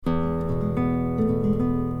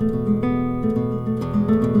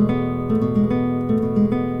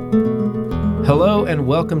Hello and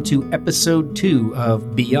welcome to episode 2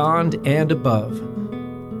 of Beyond and Above.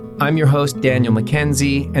 I'm your host, Daniel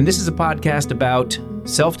McKenzie, and this is a podcast about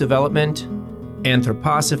self-development,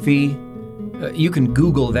 anthroposophy. You can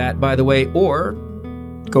Google that, by the way, or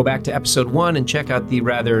go back to episode 1 and check out the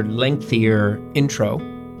rather lengthier intro.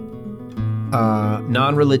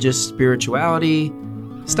 Non-religious spirituality,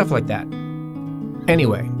 stuff like that.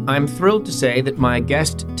 Anyway, I'm thrilled to say that my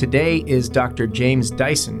guest today is Dr. James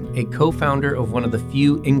Dyson, a co-founder of one of the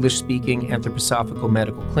few English-speaking anthroposophical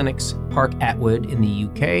medical clinics, Park Atwood in the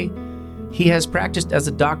UK. He has practiced as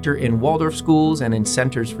a doctor in Waldorf schools and in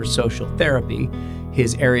centers for social therapy.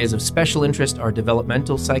 His areas of special interest are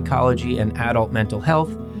developmental psychology and adult mental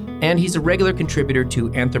health, and he's a regular contributor to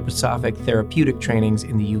anthroposophic therapeutic trainings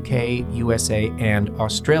in the UK, USA, and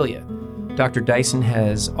Australia. Dr. Dyson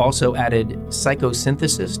has also added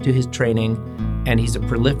psychosynthesis to his training, and he's a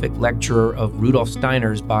prolific lecturer of Rudolf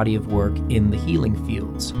Steiner's body of work in the healing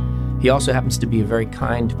fields. He also happens to be a very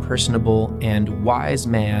kind, personable, and wise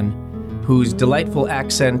man whose delightful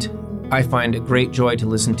accent I find a great joy to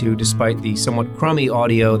listen to, despite the somewhat crummy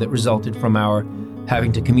audio that resulted from our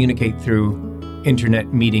having to communicate through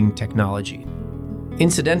internet meeting technology.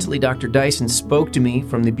 Incidentally, Dr. Dyson spoke to me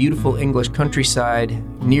from the beautiful English countryside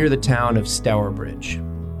near the town of Stourbridge.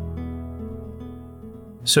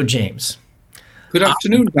 So, James. Good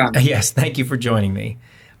afternoon, Dan. Yes, thank you for joining me.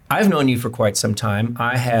 I've known you for quite some time.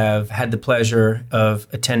 I have had the pleasure of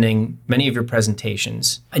attending many of your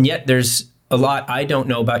presentations, and yet there's a lot I don't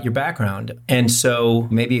know about your background. And so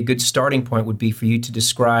maybe a good starting point would be for you to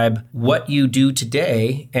describe what you do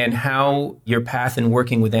today and how your path in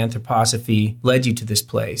working with anthroposophy led you to this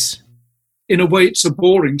place. In a way, it's a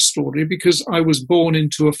boring story because I was born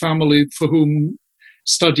into a family for whom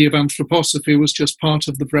study of anthroposophy was just part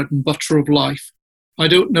of the bread and butter of life. I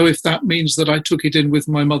don't know if that means that I took it in with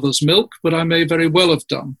my mother's milk, but I may very well have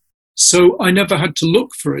done. So I never had to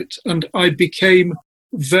look for it, and I became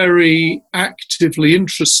very actively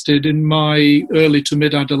interested in my early to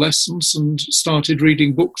mid-adolescence and started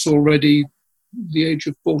reading books already at the age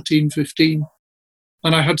of 14, 15.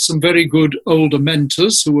 And I had some very good older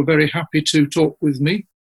mentors who were very happy to talk with me.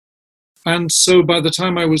 And so by the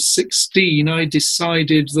time I was 16, I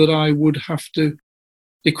decided that I would have to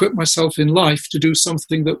equip myself in life to do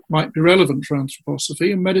something that might be relevant for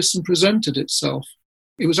anthroposophy, and medicine presented itself.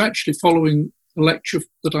 It was actually following a lecture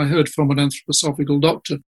that I heard from an anthroposophical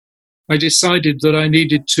doctor. I decided that I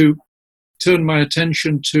needed to turn my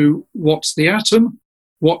attention to what's the atom,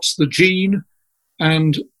 what's the gene,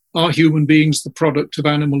 and are human beings the product of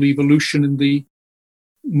animal evolution in the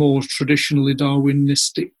more traditionally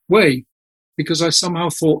Darwinistic way? Because I somehow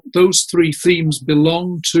thought those three themes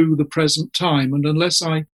belong to the present time, and unless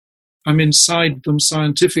I'm inside them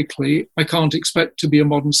scientifically, I can't expect to be a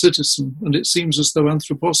modern citizen. And it seems as though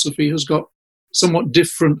anthroposophy has got somewhat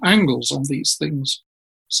different angles on these things.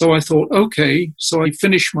 So I thought, okay, so I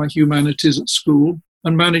finished my humanities at school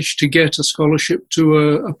and managed to get a scholarship to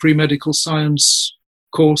a pre-medical science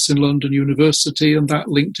course in London University, and that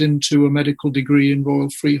linked into a medical degree in Royal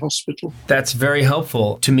Free Hospital. That's very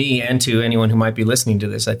helpful to me and to anyone who might be listening to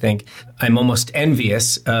this. I think I'm almost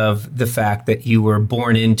envious of the fact that you were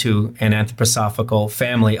born into an anthroposophical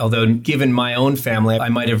family, although given my own family, I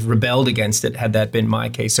might have rebelled against it had that been my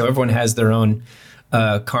case. So everyone has their own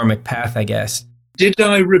karmic path, I guess. Did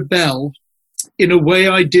I rebel? In a way,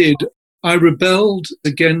 I did. I rebelled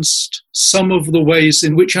against some of the ways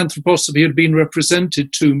in which anthroposophy had been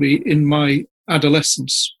represented to me in my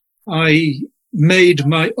adolescence. I made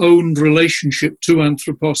my own relationship to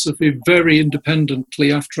anthroposophy very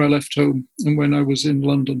independently after I left home and when I was in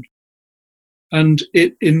London. And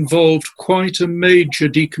it involved quite a major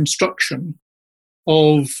deconstruction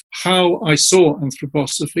of how I saw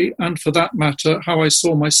anthroposophy, and for that matter, how I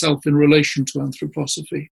saw myself in relation to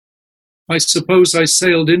anthroposophy. I suppose I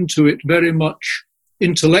sailed into it very much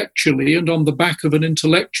intellectually and on the back of an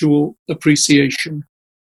intellectual appreciation.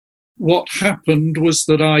 What happened was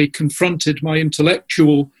that I confronted my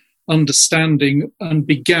intellectual understanding and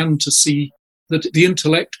began to see that the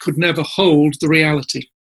intellect could never hold the reality.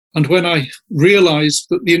 And when I realized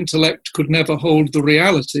that the intellect could never hold the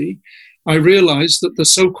reality, I realized that the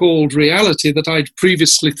so-called reality that I'd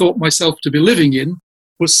previously thought myself to be living in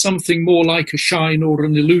was something more like a shine or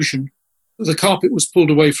an illusion. The carpet was pulled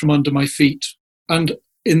away from under my feet. And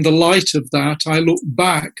in the light of that, I looked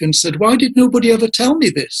back and said, why did nobody ever tell me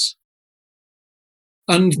this?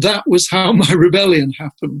 And that was how my rebellion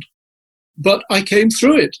happened. But I came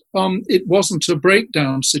through it. It wasn't a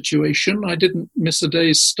breakdown situation. I didn't miss a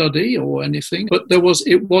day's study or anything, but it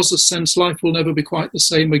was a sense life will never be quite the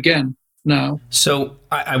same again. now. So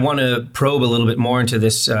I want to probe a little bit more into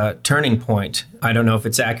this turning point. I don't know if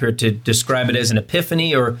it's accurate to describe it as an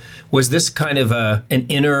epiphany, or was this kind of an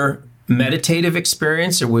inner meditative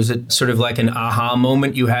experience, or was it sort of like an aha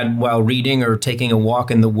moment you had while reading or taking a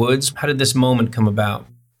walk in the woods? How did this moment come about?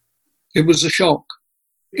 It was a shock.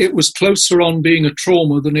 It was closer on being a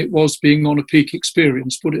trauma than it was being on a peak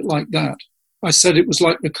experience, put it like that. I said it was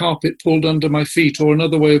like the carpet pulled under my feet, or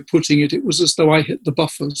another way of putting it, it was as though I hit the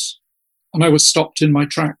buffers and I was stopped in my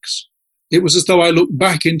tracks. It was as though I looked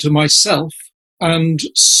back into myself and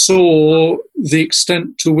saw the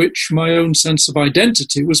extent to which my own sense of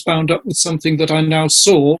identity was bound up with something that I now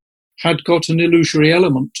saw had got an illusory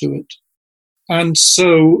element to it. And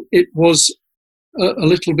so it was a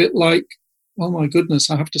little bit like, oh my goodness,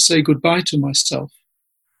 I have to say goodbye to myself.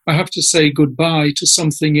 I have to say goodbye to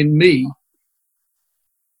something in me.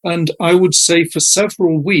 And I would say for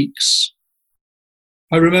several weeks,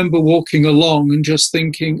 I remember walking along and just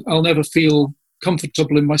thinking, I'll never feel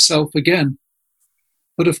comfortable in myself again.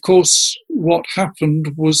 But of course, what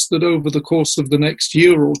happened was that over the course of the next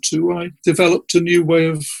year or two, I developed a new way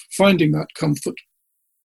of finding that comfort.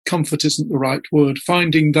 Comfort isn't the right word.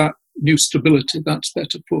 Finding that new stability, that's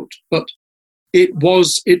better put. But it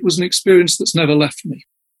was an experience that's never left me.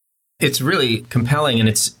 It's really compelling, and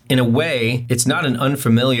it's, in a way, it's not an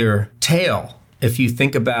unfamiliar tale. If you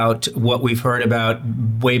think about what we've heard about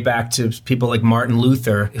way back to people like Martin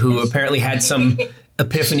Luther, who apparently had some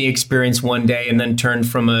epiphany experience one day and then turned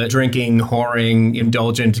from a drinking, whoring,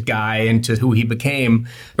 indulgent guy into who he became,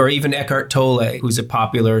 or even Eckhart Tolle, who's a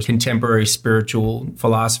popular contemporary spiritual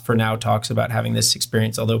philosopher, now talks about having this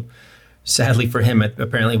experience, although sadly for him, it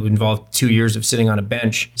apparently involved 2 years of sitting on a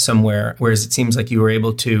bench somewhere, whereas it seems like you were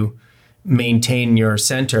able to maintain your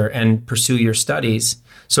center and pursue your studies.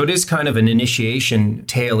 So it is kind of an initiation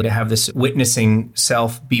tale to have this witnessing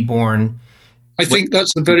self be born. I think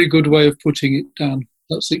that's a very good way of putting it, Dan.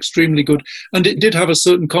 That's extremely good. And it did have a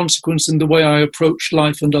certain consequence in the way I approached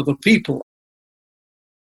life and other people.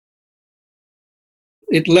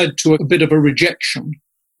 It led to a bit of a rejection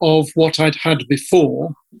of what I'd had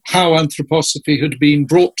before, how anthroposophy had been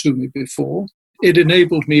brought to me before. It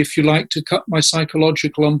enabled me, if you like, to cut my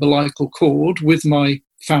psychological umbilical cord with my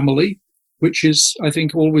family, which is, I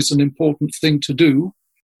think, always an important thing to do.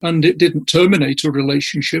 And it didn't terminate a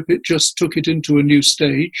relationship, it just took it into a new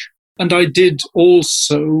stage. And I did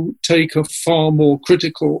also take a far more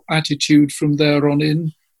critical attitude from there on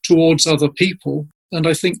in towards other people. And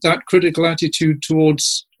I think that critical attitude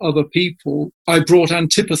towards other people, I brought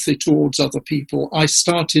antipathy towards other people. I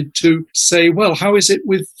started to say, well, how is it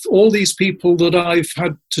with all these people that I've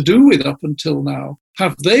had to do with up until now?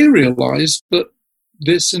 Have they realized that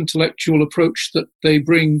this intellectual approach that they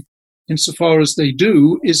bring, insofar as they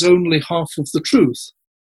do, is only half of the truth?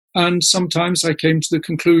 And sometimes I came to the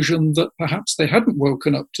conclusion that perhaps they hadn't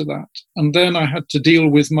woken up to that. And then I had to deal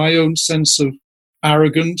with my own sense of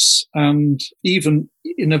arrogance, and even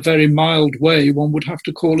in a very mild way, one would have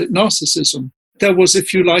to call it narcissism. There was,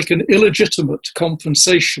 if you like, an illegitimate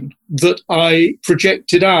compensation that I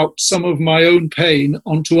projected out some of my own pain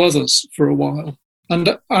onto others for a while.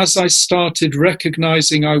 And as I started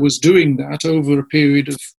recognizing I was doing that over a period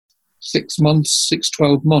of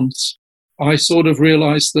 12 months, I sort of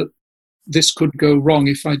realized that this could go wrong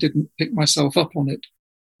if I didn't pick myself up on it.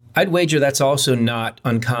 I'd wager that's also not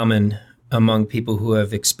uncommon among people who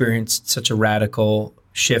have experienced such a radical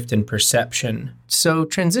shift in perception. So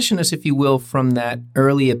transition us, if you will, from that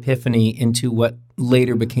early epiphany into what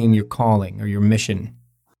later became your calling or your mission.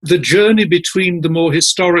 The journey between the more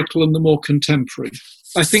historical and the more contemporary.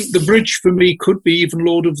 I think the bridge for me could be even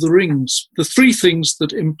Lord of the Rings. The three things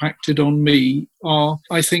that impacted on me are,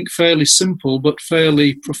 I think, fairly simple but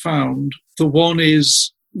fairly profound. The one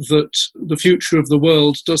is that the future of the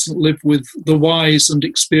world doesn't live with the wise and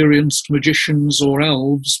experienced magicians or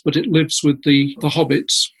elves, but it lives with the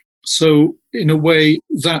hobbits. So in a way,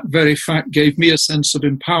 that very fact gave me a sense of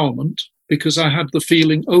empowerment, because I had the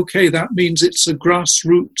feeling, okay, that means it's a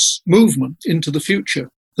grassroots movement into the future.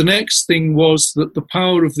 The next thing was that the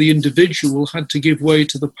power of the individual had to give way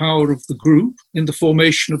to the power of the group in the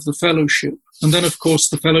formation of the fellowship. And then, of course,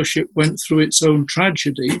 the fellowship went through its own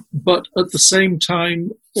tragedy. But at the same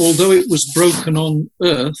time, although it was broken on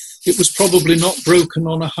earth, it was probably not broken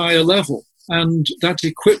on a higher level. And that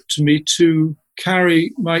equipped me to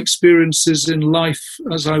carry my experiences in life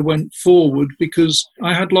as I went forward, because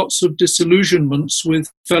I had lots of disillusionments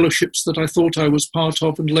with fellowships that I thought I was part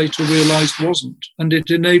of and later realized wasn't. And it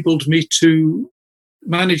enabled me to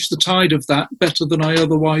manage the tide of that better than I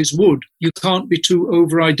otherwise would. You can't be too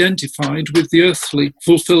over-identified with the earthly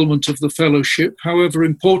fulfillment of the fellowship, however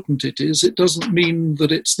important it is. It doesn't mean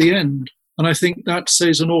that it's the end. And I think that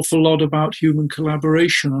says an awful lot about human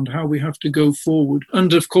collaboration and how we have to go forward.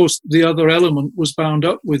 And of course, the other element was bound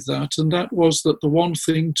up with that, and that was that the one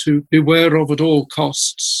thing to beware of at all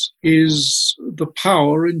costs is the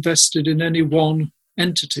power invested in any one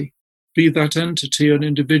entity. Be that entity an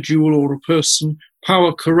individual or a person.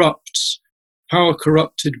 Power corrupts. Power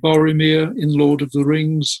corrupted Boromir in Lord of the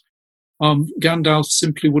Rings. Gandalf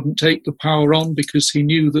simply wouldn't take the power on because he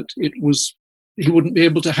knew that he wouldn't be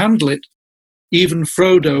able to handle it. Even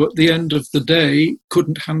Frodo, at the end of the day,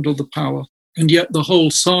 couldn't handle the power. And yet the whole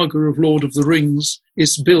saga of Lord of the Rings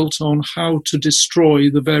is built on how to destroy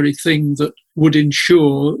the very thing that would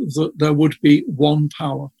ensure that there would be one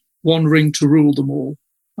power, one ring to rule them all.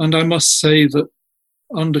 And I must say that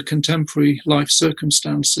under contemporary life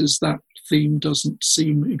circumstances, that theme doesn't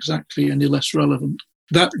seem exactly any less relevant.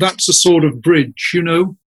 That's a sort of bridge, you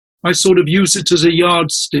know. I sort of use it as a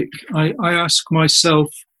yardstick. I ask myself,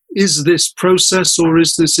 is this process or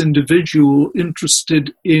is this individual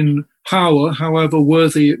interested in power, however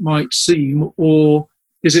worthy it might seem, or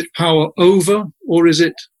is it power over, or is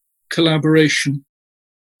it collaboration?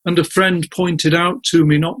 And a friend pointed out to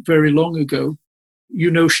me not very long ago,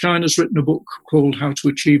 you know, Steiner's written a book called How to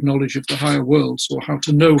Achieve Knowledge of the Higher Worlds, or How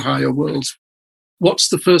to Know Higher Worlds. What's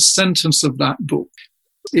the first sentence of that book?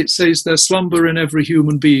 It says, there slumber in every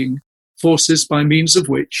human being forces by means of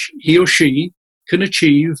which he or she can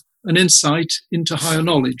achieve an insight into higher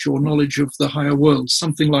knowledge or knowledge of the higher worlds,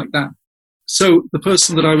 something like that. So the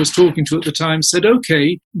person that I was talking to at the time said,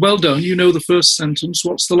 okay, well done, you know the first sentence,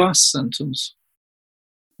 what's the last sentence?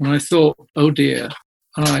 And I thought, oh dear.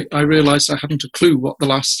 And I realized I hadn't a clue what the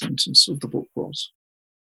last sentence of the book was.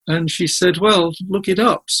 And she said, well, look it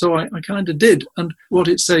up. So I kind of did. And what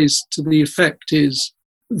it says to the effect is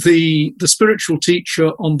the spiritual teacher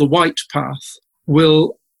on the white path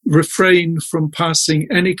will refrain from passing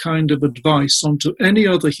any kind of advice onto any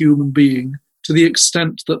other human being to the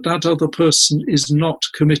extent that that other person is not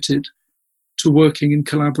committed to working in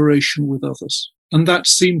collaboration with others. And that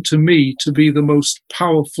seemed to me to be the most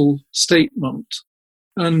powerful statement.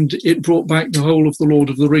 And it brought back the whole of the Lord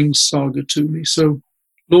of the Rings saga to me. So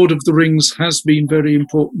Lord of the Rings has been very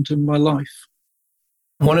important in my life.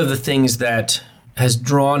 One of the things that has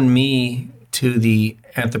drawn me to the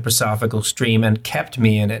anthroposophical stream and kept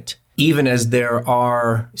me in it, even as there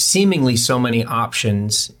are seemingly so many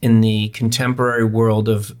options in the contemporary world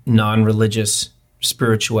of non-religious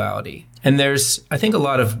spirituality. And there's, I think, a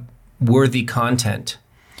lot of worthy content.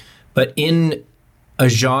 But in a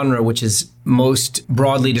genre which is most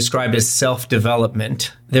broadly described as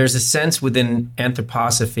self-development, there's a sense within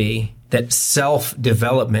anthroposophy that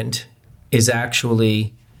self-development is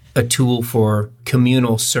actually a tool for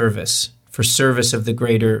communal service, for service of the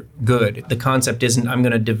greater good. The concept isn't I'm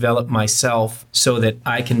going to develop myself so that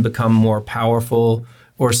I can become more powerful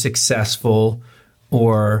or successful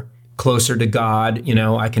or closer to God. You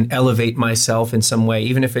know, I can elevate myself in some way,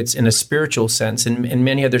 even if it's in a spiritual sense. And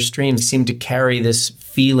many other streams seem to carry this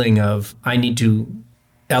feeling of I need to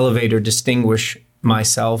elevate or distinguish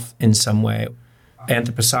myself in some way.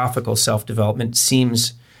 Anthroposophical self-development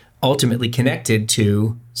seems ultimately connected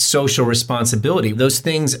to social responsibility. Those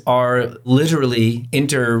things are literally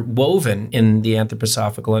interwoven in the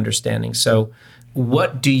anthroposophical understanding. So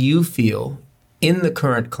what do you feel in the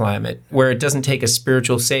current climate, where it doesn't take a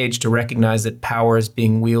spiritual sage to recognize that power is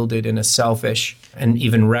being wielded in a selfish and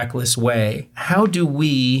even reckless way? How do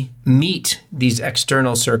we meet these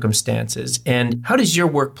external circumstances? And how does your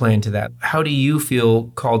work play into that? How do you feel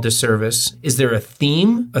called to service? Is there a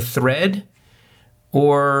theme, a thread,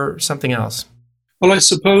 or something else? Well, I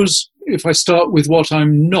suppose if I start with what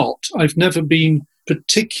I'm not, I've never been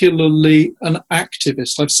particularly an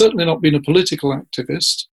activist. I've certainly not been a political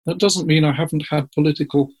activist. That doesn't mean I haven't had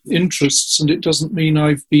political interests, and it doesn't mean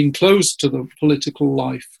I've been closed to the political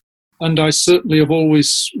life. And I certainly have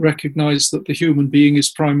always recognized that the human being is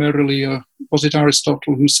primarily was it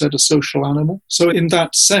Aristotle who said, a social animal? So in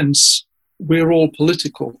that sense, we're all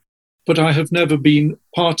political. But I have never been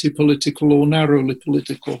party political or narrowly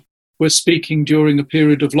political. We're speaking during a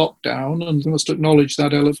period of lockdown, and we must acknowledge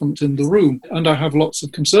that elephant in the room. And I have lots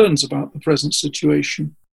of concerns about the present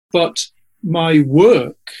situation. But my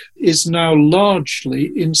work is now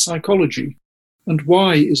largely in psychology. And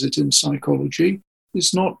why is it in psychology?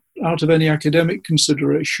 It's not out of any academic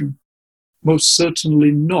consideration. Most certainly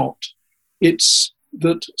not. It's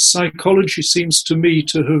that psychology seems to me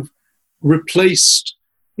to have replaced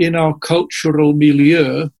in our cultural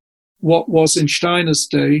milieu what was in Steiner's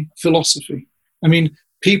day philosophy. I mean,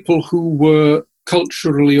 people who were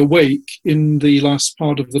culturally awake in the last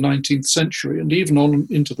part of the 19th century and even on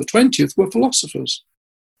into the 20th were philosophers.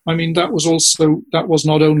 I mean, that was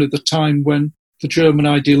not only the time when the German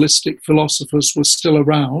idealistic philosophers were still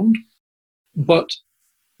around, but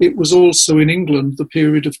it was also in England the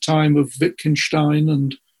period of time of Wittgenstein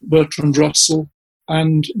and Bertrand Russell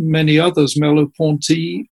and many others,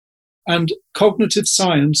 Merleau-Ponty, and cognitive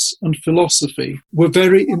science and philosophy were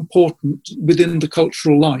very important within the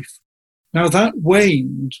cultural life. Now that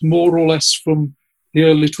waned more or less from the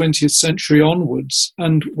early 20th century onwards,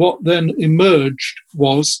 and what then emerged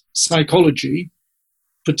was psychology,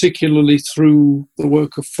 particularly through the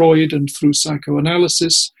work of Freud and through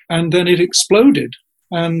psychoanalysis, and then it exploded.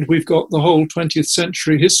 And we've got the whole 20th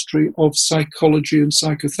century history of psychology and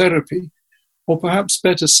psychotherapy, or perhaps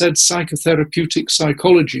better said, psychotherapeutic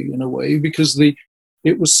psychology in a way, because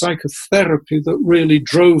it was psychotherapy that really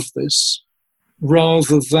drove this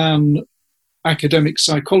rather than academic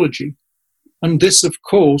psychology. And this, of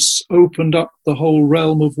course, opened up the whole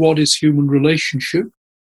realm of what is human relationship.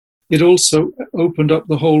 It also opened up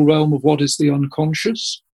the whole realm of what is the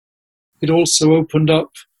unconscious. It also opened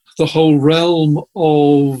up the whole realm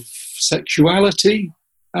of sexuality.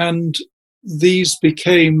 And these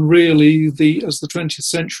became really, as the 20th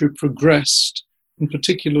century progressed, and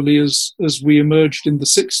particularly as we emerged in the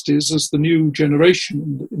 60s as the new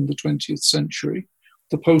generation in the 20th century,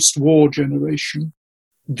 the post-war generation,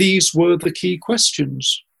 these were the key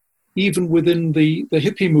questions, even within the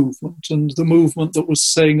hippie movement and the movement that was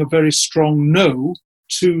saying a very strong no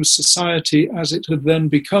to society as it had then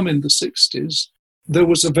become in the 60s. There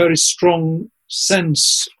was a very strong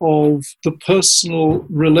sense of the personal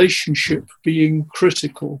relationship being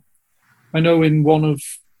critical. I know in one of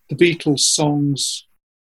the Beatles songs,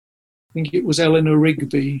 I think it was Eleanor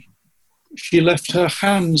Rigby, she left her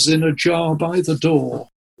hands in a jar by the door.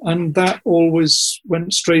 And that always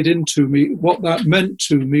went straight into me. What that meant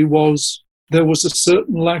to me was there was a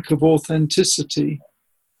certain lack of authenticity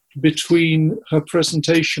between her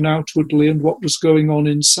presentation outwardly and what was going on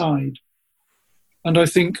inside. And I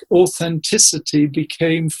think authenticity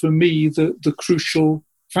became, for me, the crucial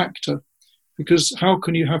factor, because how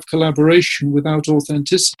can you have collaboration without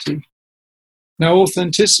authenticity? Now,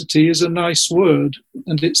 authenticity is a nice word,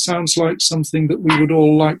 and it sounds like something that we would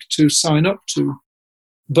all like to sign up to.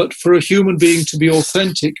 But for a human being to be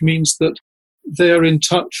authentic means that they're in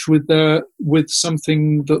touch with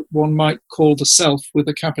something that one might call the self with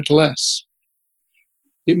a capital S.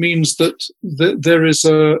 It means that there is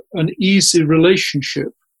an easy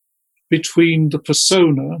relationship between the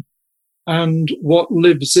persona and what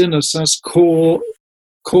lives in us as core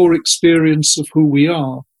experience of who we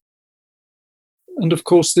are. And of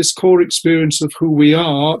course, this core experience of who we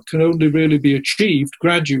are can only really be achieved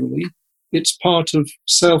gradually. It's part of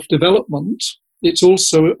self-development. It's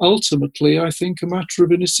also ultimately, I think, a matter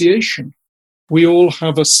of initiation. We all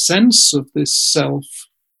have a sense of this self,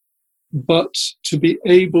 but to be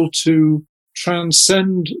able to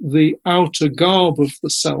transcend the outer garb of the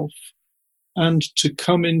self and to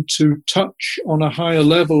come into touch on a higher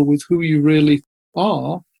level with who you really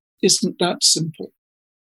are isn't that simple.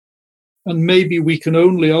 And maybe we can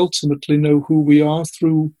only ultimately know who we are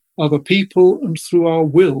through other people and through our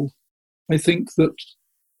will. I think that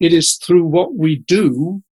it is through what we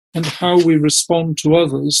do and how we respond to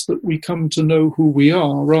others that we come to know who we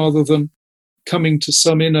are, rather than coming to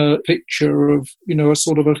some inner picture of, a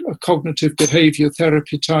sort of a cognitive behavior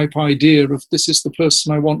therapy type idea of this is the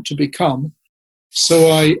person I want to become.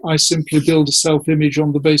 So I simply build a self-image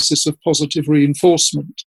on the basis of positive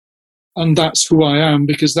reinforcement. And that's who I am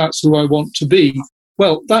because that's who I want to be.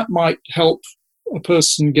 Well, that might help a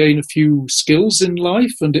person gain a few skills in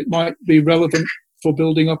life, and it might be relevant for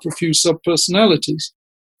building up a few sub-personalities.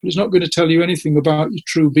 But it's not going to tell you anything about your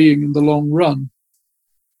true being in the long run.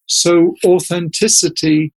 So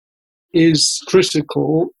authenticity is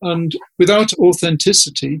critical, and without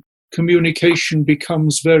authenticity, communication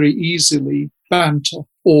becomes very easily banter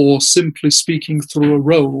or simply speaking through a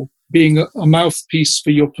role, being a mouthpiece for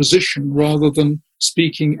your position rather than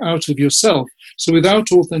speaking out of yourself. So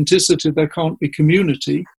without authenticity, there can't be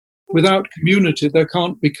community. Without community, there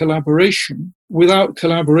can't be collaboration. Without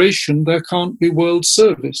collaboration, there can't be world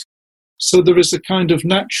service. So there is a kind of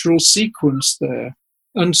natural sequence there.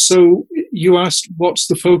 And so you asked, what's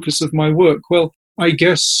the focus of my work? Well, I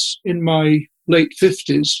guess in my late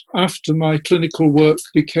 50s, after my clinical work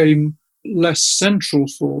became less central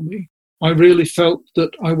for me, I really felt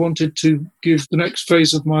that I wanted to give the next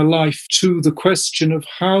phase of my life to the question of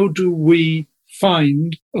how do we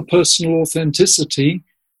find a personal authenticity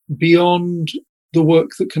beyond the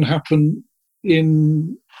work that can happen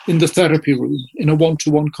in the therapy room, in a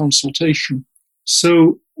one-to-one consultation.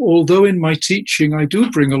 So although in my teaching I do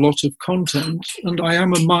bring a lot of content, and I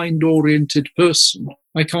am a mind-oriented person,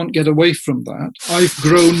 I can't get away from that. I've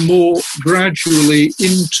grown more gradually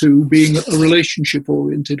into being a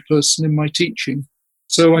relationship-oriented person in my teaching.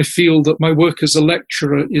 So I feel that my work as a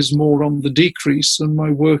lecturer is more on the decrease and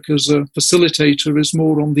my work as a facilitator is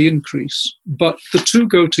more on the increase. But the two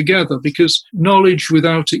go together because knowledge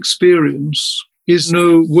without experience is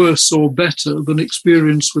no worse or better than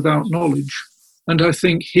experience without knowledge. And I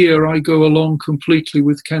think here I go along completely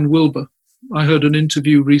with Ken Wilber. I heard an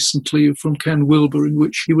interview recently from Ken Wilber in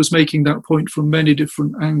which he was making that point from many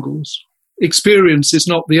different angles. Experience is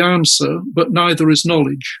not the answer, but neither is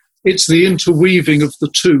knowledge. It's the interweaving of the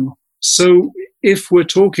two. So if we're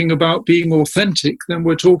talking about being authentic, then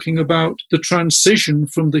we're talking about the transition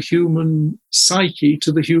from the human psyche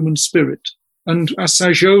to the human spirit. And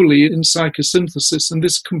Assagioli in Psychosynthesis, and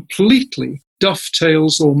this completely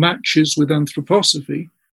dovetails or matches with anthroposophy,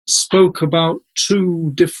 spoke about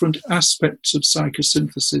two different aspects of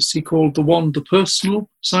psychosynthesis. He called the one the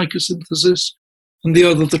personal psychosynthesis and the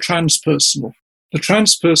other the transpersonal. The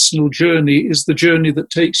transpersonal journey is the journey that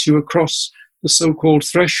takes you across the so-called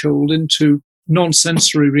threshold into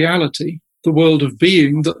non-sensory reality, the world of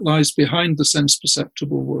being that lies behind the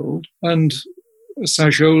sense-perceptible world. And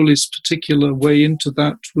Assagioli's particular way into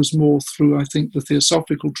that was more through, I think, the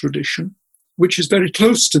theosophical tradition, which is very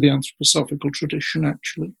close to the anthroposophical tradition,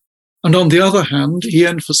 actually. And on the other hand, he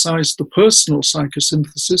emphasized the personal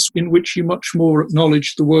psychosynthesis, in which he much more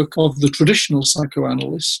acknowledged the work of the traditional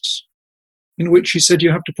psychoanalysts, in which he said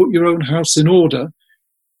you have to put your own house in order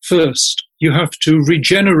first. You have to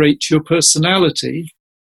regenerate your personality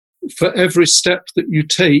for every step that you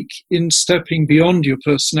take in stepping beyond your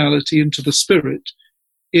personality into the spirit,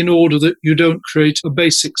 in order that you don't create a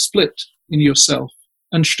basic split in yourself.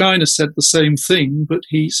 And Steiner said the same thing, but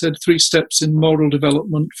he said 3 steps in moral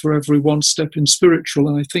development for every 1 step in spiritual.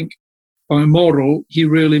 And I think by moral, he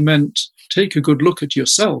really meant take a good look at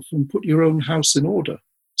yourself and put your own house in order.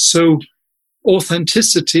 So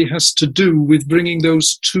authenticity has to do with bringing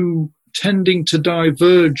those two tending to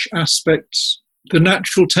diverge aspects. The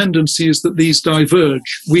natural tendency is that these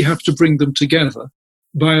diverge. We have to bring them together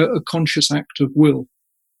by a conscious act of will.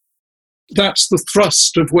 That's the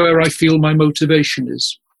thrust of where I feel my motivation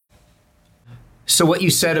is. So what you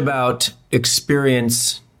said about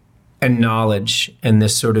experience and knowledge and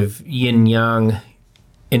this sort of yin-yang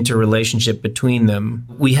interrelationship between them,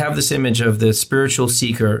 we have this image of the spiritual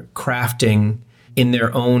seeker crafting in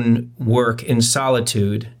their own work in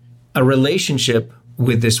solitude a relationship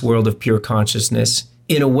with this world of pure consciousness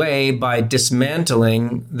in a way by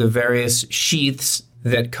dismantling the various sheaths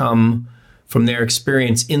that come from their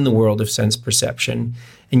experience in the world of sense perception.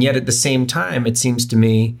 And yet at the same time, it seems to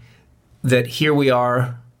me that here we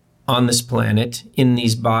are on this planet, in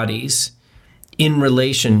these bodies, in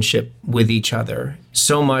relationship with each other.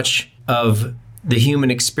 So much of the human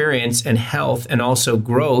experience and health and also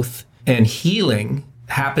growth and healing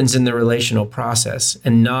happens in the relational process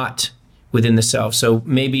and not within the self. So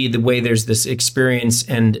maybe the way there's this experience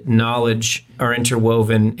and knowledge are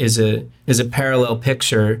interwoven is a parallel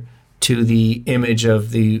picture to the image of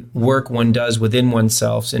the work one does within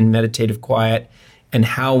oneself in meditative quiet and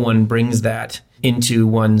how one brings that into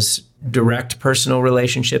one's direct personal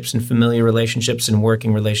relationships and familiar relationships and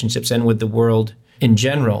working relationships and with the world in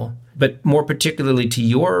general. But more particularly to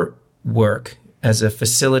your work as a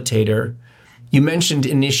facilitator, you mentioned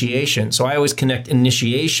initiation. So I always connect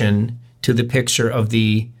initiation to the picture of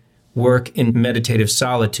the work in meditative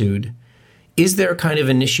solitude. Is there a kind of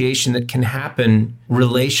initiation that can happen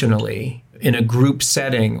relationally in a group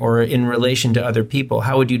setting or in relation to other people?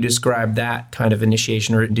 How would you describe that kind of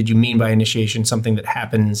initiation? Or did you mean by initiation something that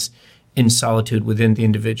happens in solitude within the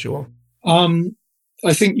individual?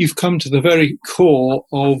 I think you've come to the very core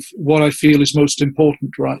of what I feel is most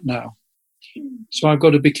important right now. So I've got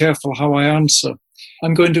to be careful how I answer.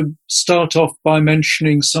 I'm going to start off by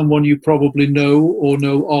mentioning someone you probably know or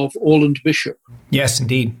know of, Orland Bishop. Yes,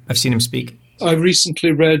 indeed. I've seen him speak. I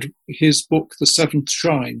recently read his book, The Seventh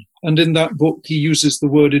Shrine, and in that book he uses the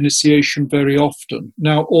word initiation very often.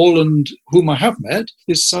 Now, Orland, whom I have met,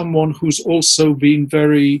 is someone who's also been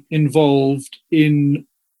very involved in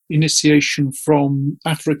initiation from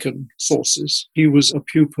African sources. He was a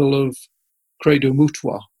pupil of Credo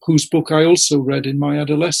Mutwa, whose book I also read in my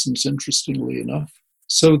adolescence, interestingly enough.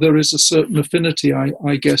 So there is a certain affinity,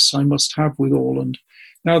 I guess, I must have with Orland.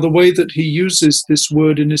 Now, the way that he uses this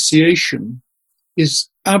word initiation is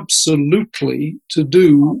absolutely to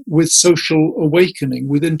do with social awakening,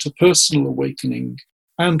 with interpersonal awakening,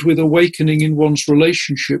 and with awakening in one's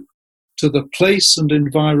relationship to the place and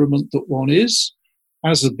environment that one is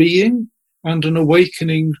as a being, and an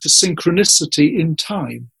awakening to synchronicity in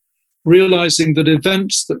time, realizing that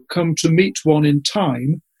events that come to meet one in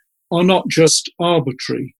time are not just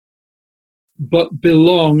arbitrary, but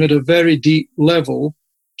belong at a very deep level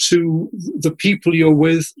to the people you're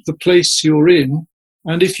with, the place you're in,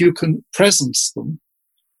 and if you can presence them,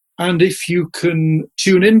 and if you can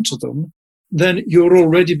tune into them, then you're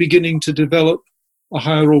already beginning to develop a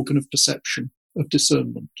higher organ of perception, of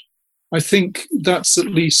discernment. I think that's at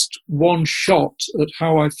least one shot at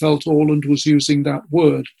how I felt Orland was using that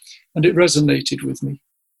word, and it resonated with me.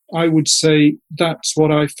 I would say that's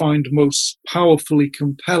what I find most powerfully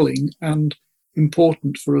compelling and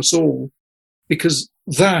important for us all, because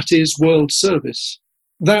that is world service.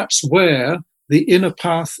 That's where the inner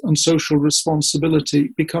path and social responsibility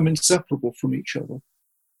become inseparable from each other,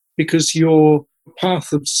 because your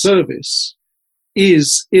path of service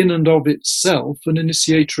is in and of itself an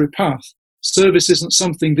initiatory path. Service isn't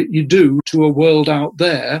something that you do to a world out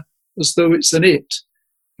there as though it's an it,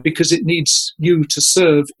 because it needs you to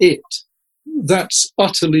serve it. That's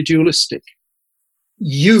utterly dualistic.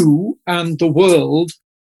 You and the world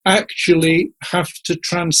actually have to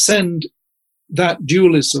transcend that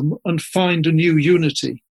dualism and find a new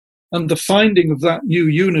unity. And the finding of that new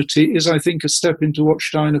unity is, I think, a step into what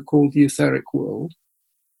Steiner called the etheric world,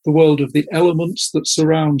 the world of the elements that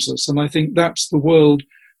surrounds us. And I think that's the world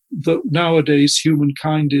that nowadays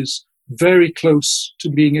humankind is very close to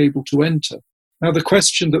being able to enter. Now, the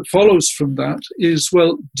question that follows from that is,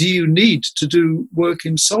 well, do you need to do work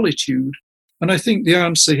in solitude? And I think the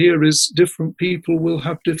answer here is different people will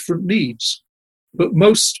have different needs. But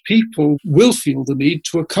most people will feel the need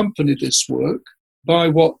to accompany this work by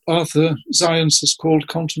what Arthur Zions has called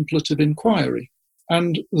contemplative inquiry.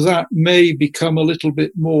 And that may become a little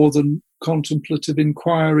bit more than contemplative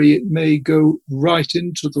inquiry. It may go right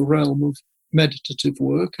into the realm of meditative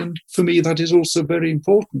work. And for me, that is also very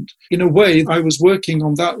important. In a way, I was working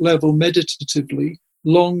on that level meditatively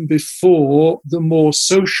long before the more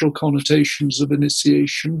social connotations of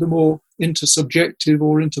initiation, the more intersubjective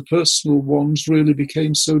or interpersonal ones really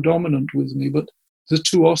became so dominant with me. But the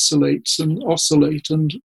two oscillate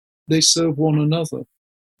and they serve one another.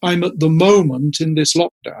 I'm at the moment in this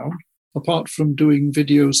lockdown, apart from doing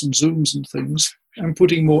videos and Zooms and things, I'm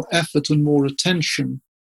putting more effort and more attention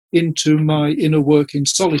into my inner work in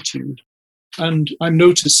solitude. And I'm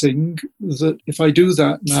noticing that if I do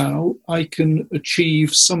that now, I can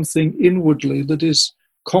achieve something inwardly that is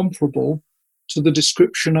comparable to the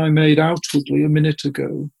description I made outwardly a minute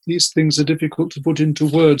ago. These things are difficult to put into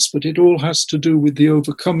words, but it all has to do with the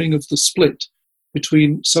overcoming of the split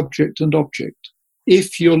between subject and object.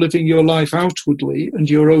 If you're living your life outwardly and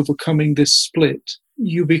you're overcoming this split,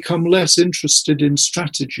 you become less interested in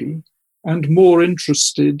strategy and more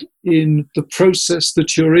interested in the process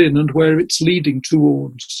that you're in and where it's leading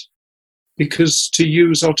towards. Because to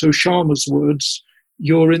use Otto Scharmer's words,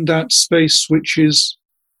 you're in that space which is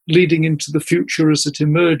leading into the future as it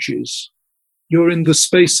emerges. You're in the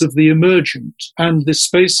space of the emergent, and the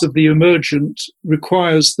space of the emergent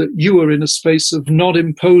requires that you are in a space of not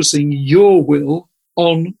imposing your will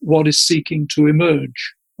on what is seeking to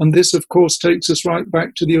emerge. And this, of course, takes us right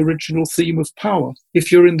back to the original theme of power.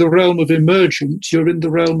 If you're in the realm of emergent, you're in the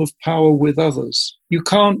realm of power with others. You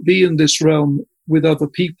can't be in this realm with other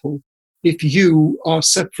people if you are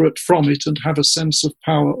separate from it and have a sense of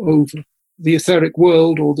power over. The etheric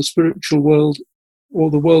world or the spiritual world or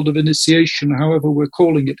the world of initiation, however we're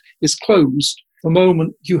calling it, is closed. The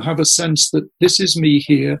moment you have a sense that this is me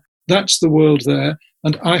here, that's the world there,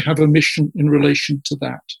 and I have a mission in relation to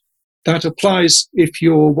that. That applies if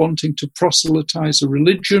you're wanting to proselytize a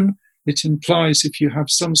religion. It implies if you have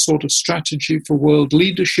some sort of strategy for world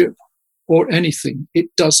leadership or anything. It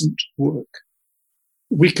doesn't work.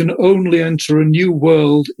 We can only enter a new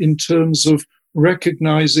world in terms of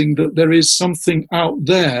recognizing that there is something out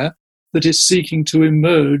there that is seeking to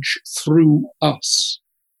emerge through us.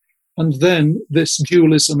 And then this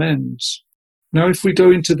dualism ends. Now, if we go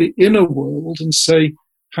into the inner world and say,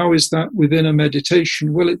 how is that within a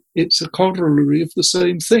meditation? Well, it's a corollary of the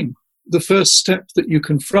same thing. The first step that you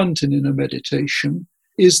confront in inner meditation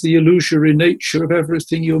is the illusory nature of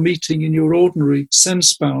everything you're meeting in your ordinary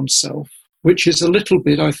sense-bound self, which is a little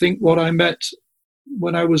bit, I think, what I met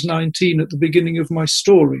when I was 19 at the beginning of my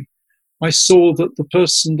story. I saw that the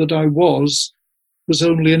person that I was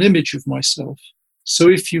only an image of myself. So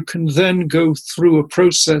if you can then go through a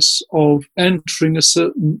process of entering a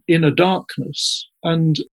certain inner darkness,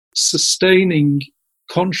 and sustaining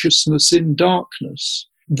consciousness in darkness,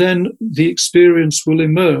 then the experience will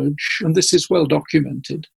emerge, and this is well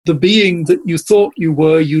documented. The being that you thought you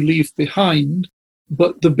were, you leave behind,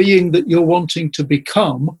 but the being that you're wanting to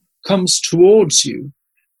become comes towards you.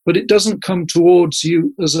 But it doesn't come towards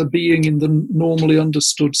you as a being in the normally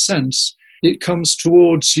understood sense. It comes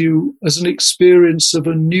towards you as an experience of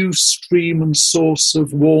a new stream and source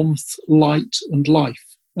of warmth, light, and life.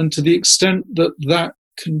 And to the extent that that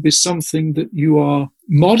can be something that you are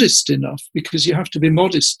modest enough, because you have to be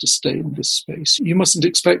modest to stay in this space. You mustn't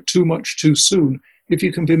expect too much too soon. If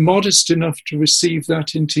you can be modest enough to receive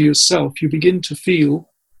that into yourself, you begin to feel,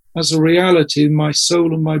 as a reality, my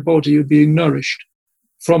soul and my body are being nourished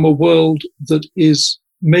from a world that is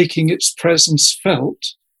making its presence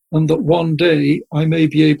felt, and that one day I may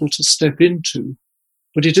be able to step into.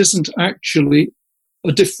 But it isn't actually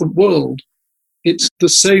a different world. It's the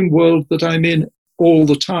same world that I'm in all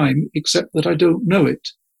the time, except that I don't know it.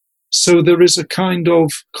 So there is a kind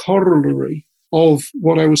of corollary of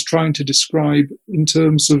what I was trying to describe in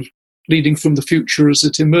terms of leading from the future as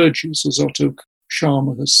it emerges, as Otto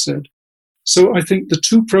Scharmer has said. So I think the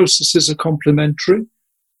two processes are complementary.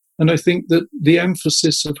 And I think that the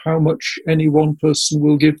emphasis of how much any one person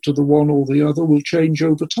will give to the one or the other will change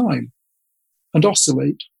over time and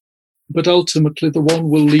oscillate. But ultimately, the one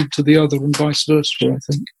will lead to the other and vice versa, I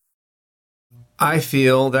think. I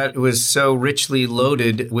feel that it was so richly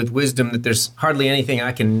loaded with wisdom that there's hardly anything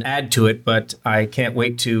I can add to it, but I can't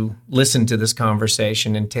wait to listen to this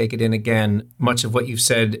conversation and take it in again. Much of what you've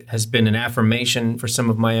said has been an affirmation for some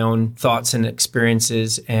of my own thoughts and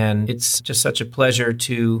experiences, and it's just such a pleasure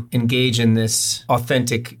to engage in this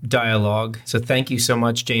authentic dialogue. So thank you so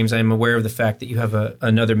much, James. I'm aware of the fact that you have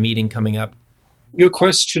another meeting coming up. Your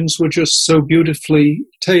questions were just so beautifully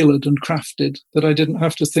tailored and crafted that I didn't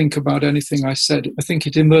have to think about anything I said. I think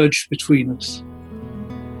it emerged between us.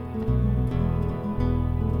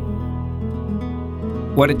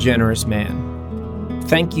 What a generous man.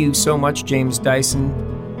 Thank you so much, James Dyson.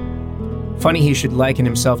 Funny he should liken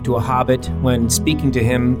himself to a hobbit. When speaking to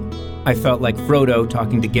him, I felt like Frodo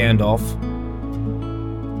talking to Gandalf.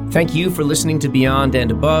 Thank you for listening to Beyond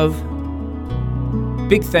and Above.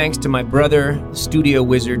 Big thanks to my brother, studio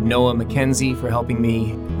wizard Noah Mackenzie, for helping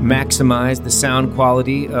me maximize the sound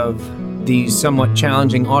quality of these somewhat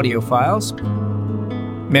challenging audio files.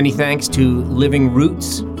 Many thanks to Living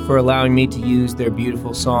Roots for allowing me to use their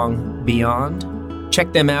beautiful song, Beyond.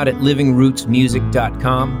 Check them out at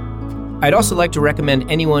livingrootsmusic.com. I'd also like to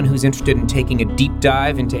recommend anyone who's interested in taking a deep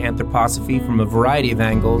dive into anthroposophy from a variety of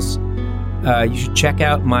angles. You should check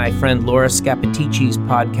out my friend Laura Scappaticci's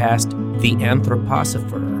podcast, The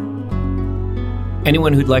Anthroposopher.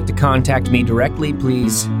 Anyone who'd like to contact me directly,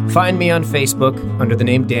 please find me on Facebook under the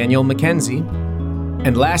name Daniel Mackenzie.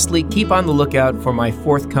 And lastly, keep on the lookout for my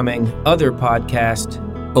forthcoming other podcast,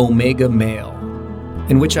 Omega Male,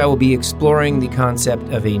 in which I will be exploring the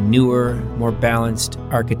concept of a newer, more balanced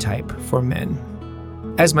archetype for men.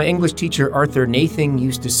 As my English teacher Arthur Nathing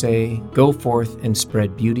used to say, go forth and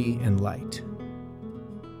spread beauty and light.